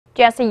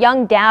Jess, a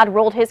young dad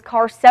rolled his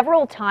car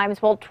several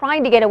times while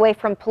trying to get away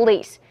from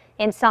police.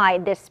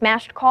 Inside this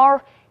smashed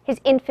car, his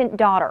infant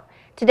daughter.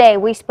 Today,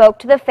 we spoke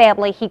to the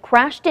family he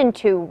crashed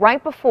into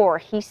right before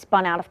he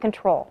spun out of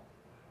control.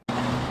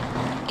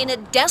 In a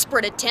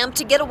desperate attempt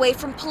to get away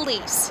from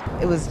police.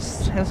 It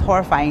was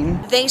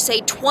horrifying. They say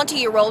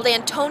 20-year-old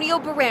Antonio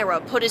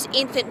Barrera put his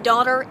infant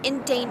daughter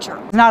in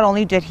danger. Not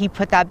only did he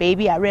put that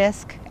baby at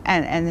risk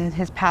and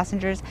his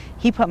passengers,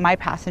 he put my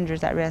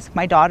passengers at risk,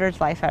 my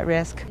daughter's life at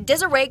risk.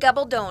 Desiree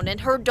Gabaldon and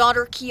her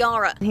daughter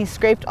Kiara. He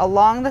scraped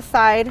along the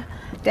side,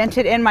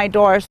 dented in my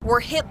doors. Were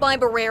hit by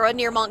Barrera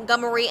near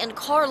Montgomery and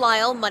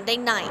Carlisle Monday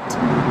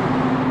night.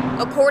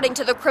 According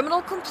to the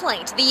criminal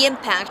complaint, the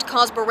impact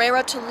caused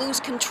Barrera to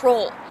lose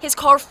control. His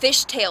car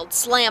fishtailed,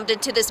 slammed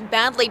into this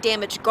badly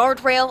damaged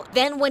guardrail,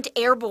 then went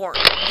airborne.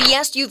 The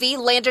SUV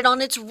landed on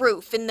its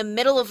roof in the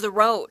middle of the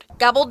road.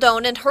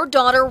 Gabaldon and her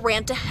daughter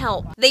ran to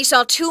help. They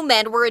saw two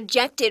men were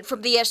ejected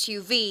from the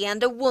SUV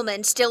and a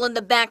woman still in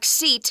the back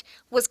seat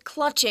was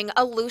clutching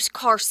a loose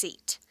car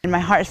seat. And my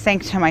heart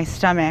sank to my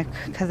stomach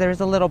because there was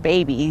a little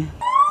baby.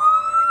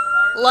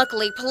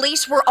 Luckily,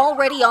 police were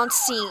already on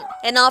scene.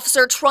 An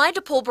officer tried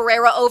to pull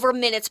Barrera over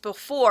minutes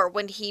before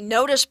when he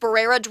noticed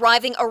Barrera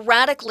driving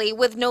erratically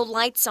with no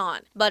lights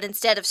on. But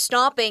instead of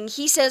stopping,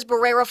 he says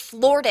Barrera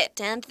floored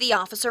it and the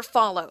officer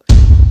followed.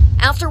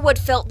 After what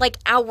felt like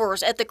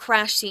hours at the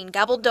crash scene,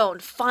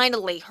 Gabaldon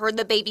finally heard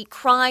the baby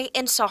cry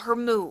and saw her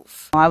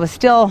move. I was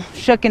still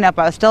shooken up,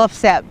 I was still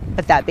upset,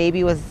 but that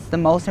baby was the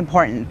most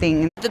important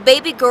thing. The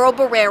baby girl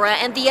Barrera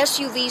and the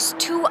SUV's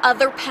two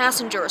other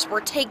passengers were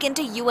taken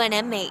to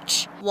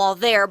UNMH. While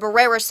there,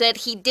 Barrera said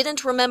he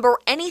didn't remember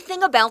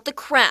anything about the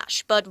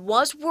crash, but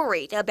was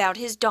worried about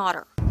his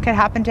daughter. Could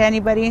happen to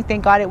anybody.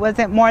 Thank God it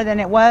wasn't more than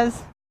it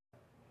was.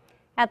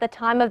 At the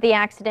time of the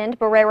accident,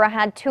 Barrera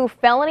had 2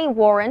 felony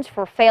warrants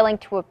for failing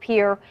to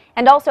appear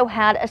and also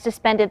had a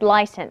suspended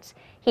license.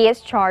 He is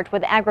charged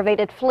with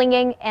aggravated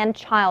fleeing and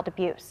child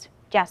abuse.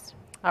 Jess.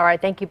 All right,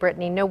 thank you,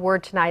 Brittany. No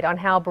word tonight on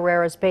how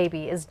Barrera's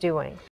baby is doing.